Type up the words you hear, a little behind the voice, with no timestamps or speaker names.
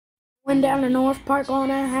Went down to North Park all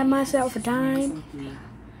night, had myself a time.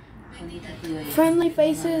 Friendly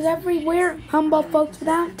faces everywhere, humble folks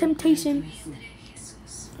without temptation.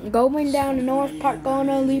 Going down to North Park,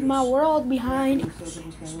 gonna leave my world behind.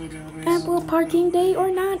 Ample parking day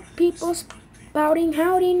or not, people spouting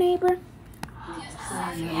howdy neighbor.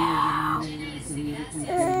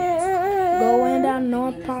 Going down to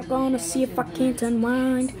North Park, gonna see if I can't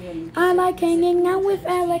unwind. I like hanging out with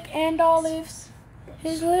Alec and Olives,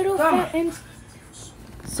 his little friends.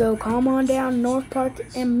 So come on down to North Park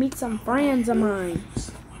and meet some friends of mine.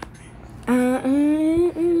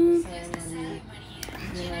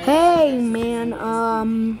 Hey man,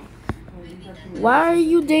 why are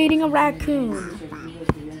you dating a raccoon?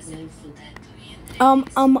 I'm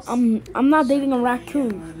not dating a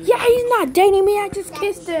raccoon. Yeah, he's not dating me, I just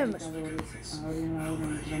kissed him.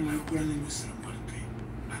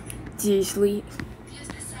 Seriously?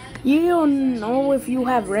 You don't know if you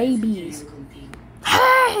have rabies.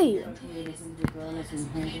 Hey!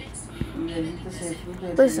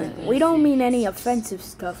 Listen, we don't mean any offensive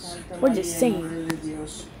stuff. We're just saying.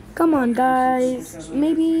 Come on, guys.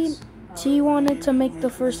 Maybe she wanted to make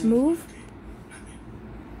the first move?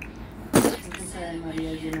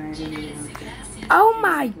 Oh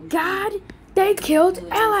my god! They killed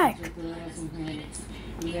Alec!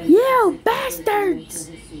 You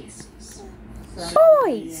bastards!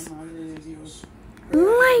 Boys!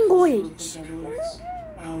 Language!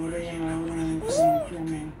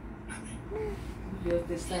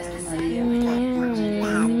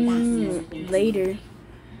 Later.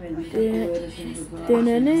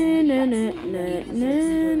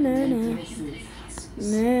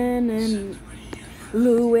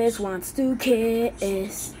 Louis wants to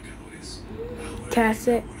kiss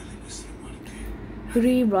Cassette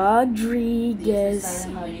Rodriguez.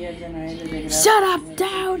 Shut up,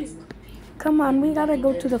 Dad! Come on, we gotta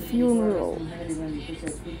go to the funeral.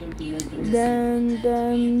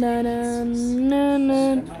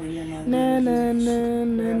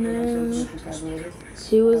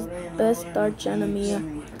 He was the best arch enemy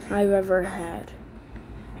I've ever had.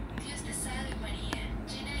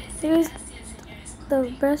 He was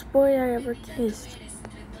the best boy I ever kissed.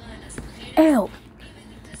 Ew.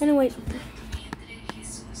 Anyway,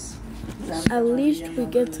 at least we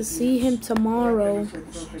get to see him tomorrow.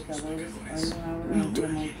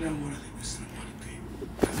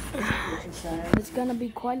 It's gonna be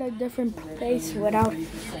quite a different place without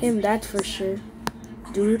him, that's for sure.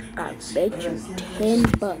 Dude, I bet you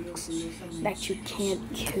 $10 that you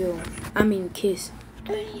can't kiss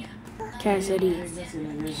Cassidy.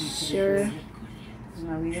 Sure.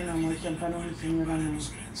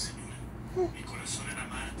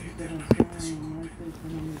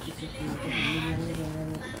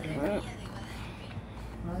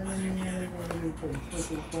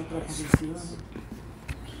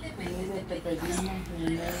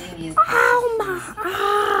 Oh my!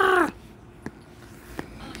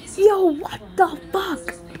 Yo, what the fuck?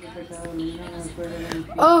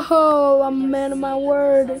 Oh, I'm a man of my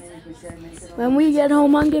word. When we get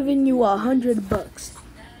home, I'm giving you $100.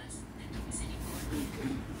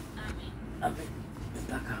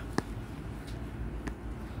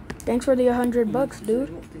 Thanks for the $100,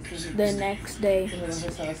 dude. The next day.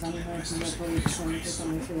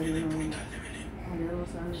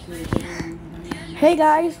 Hey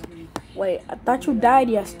guys. Wait, I thought you died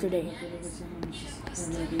yesterday.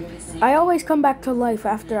 I always come back to life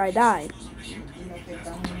after I die.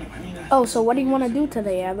 Oh, so what do you want to do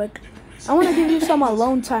today, Alec? I want to give you some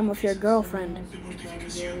alone time with your girlfriend.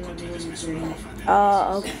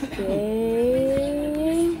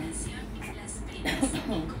 Okay.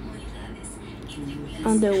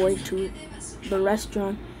 On their way to the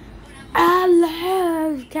restaurant. I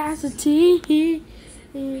love Cassidy,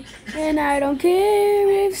 and I don't care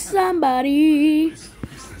if somebody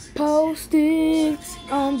posts it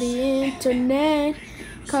on the internet,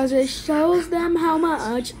 'cause it shows them how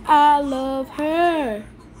much I love her,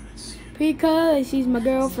 because she's my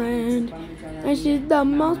girlfriend, and she's the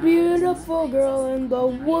most beautiful girl in the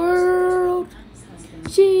world.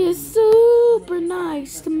 She is super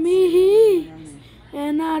nice to me,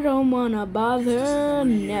 and I don't wanna bother her,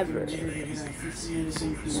 never.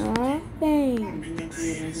 No thanks.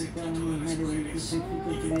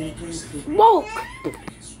 Whoa!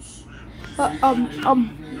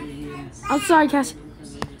 I'm sorry, Cass.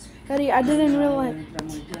 Eddie, I didn't realize.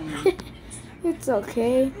 It's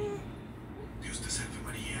okay.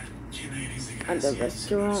 At the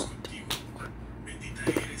restaurant.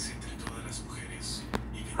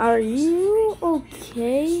 Are you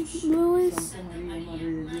okay, Louis?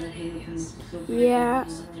 Yeah.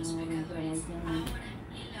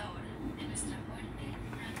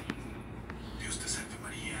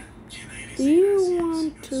 Do you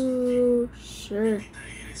want to? Sure.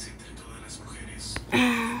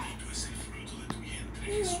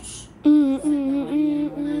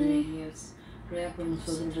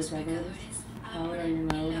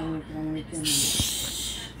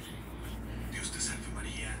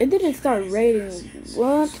 It didn't start raining.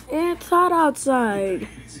 What? It's hot outside.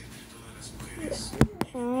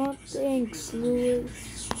 Oh, thanks, Louis.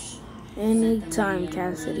 Anytime,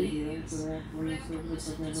 Cassidy.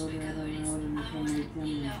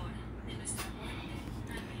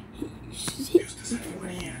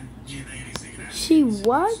 She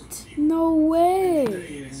what? No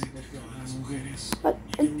way. But,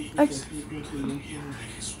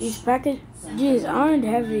 these packages aren't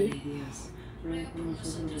heavy.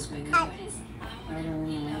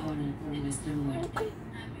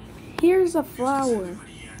 Here's a flower.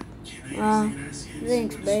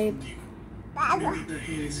 Thanks, babe.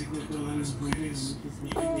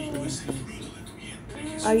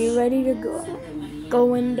 Are you ready to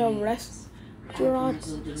go in the restaurant?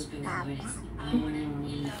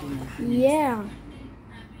 Yeah.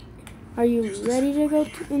 Are you ready to go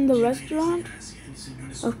in the restaurant?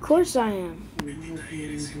 Of course I am.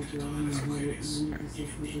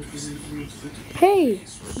 Hey,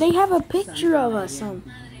 they have a picture of us on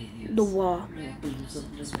the wall.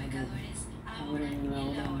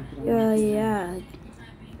 Yeah.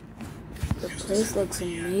 The place looks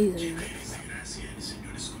amazing.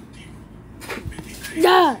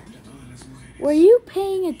 Dad, were you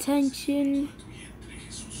paying attention?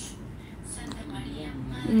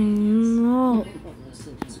 No.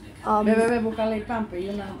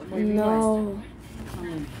 No.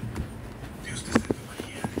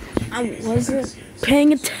 I wasn't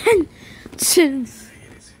paying attention.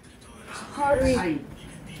 Sorry.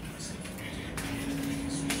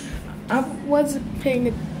 I wasn't paying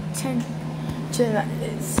attention.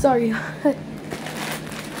 Sorry.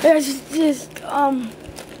 It's just, I'm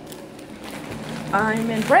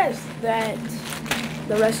impressed that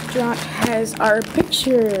the restaurant has our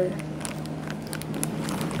picture.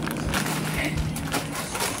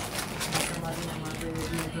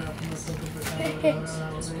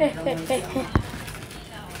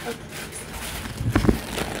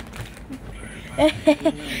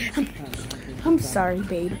 I'm sorry,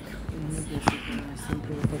 babe.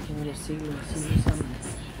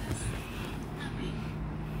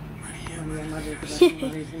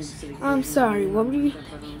 I'm sorry.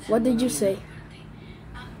 What did you say?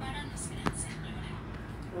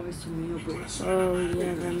 Oh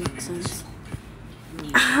yeah, that makes sense.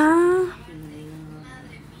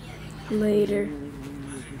 Later.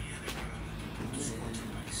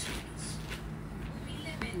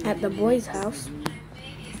 At the boys' house.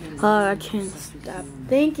 I can't stop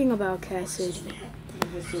thinking about Cassidy.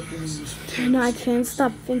 And I can't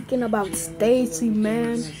stop thinking about Stacy,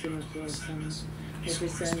 man.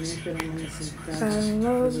 I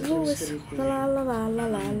love Louis. La la la la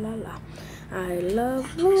la la la. I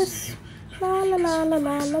love Louis. La la la la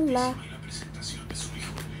la la la.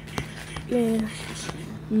 Yeah.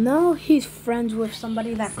 No, he's friends with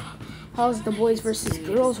somebody that calls the boys versus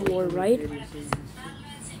girls war, right?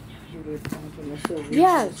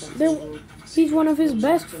 Yeah, he's one of his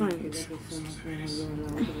best friends.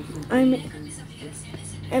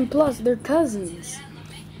 And plus, they're cousins.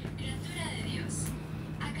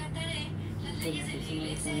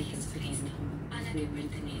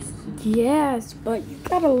 Yes, but you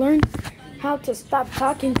gotta learn how to stop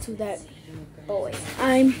talking to that boy.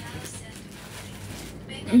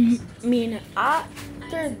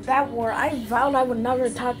 After that war, I vowed I would never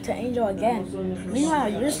talk to Angel again. Meanwhile,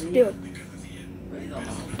 you're still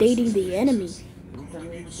dating the enemy.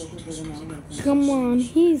 Come on,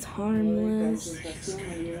 he's harmless.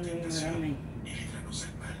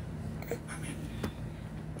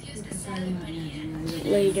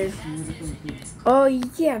 Later. Oh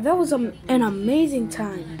yeah, that was an amazing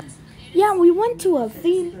time. Yeah, we went to a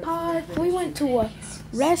theme park. We went to a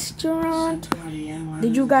restaurant.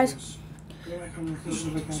 Did you guys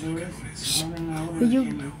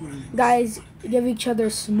give each other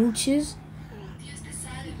smooches?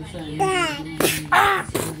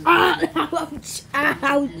 Ouch.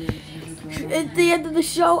 At the end of the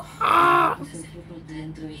show. Ouch.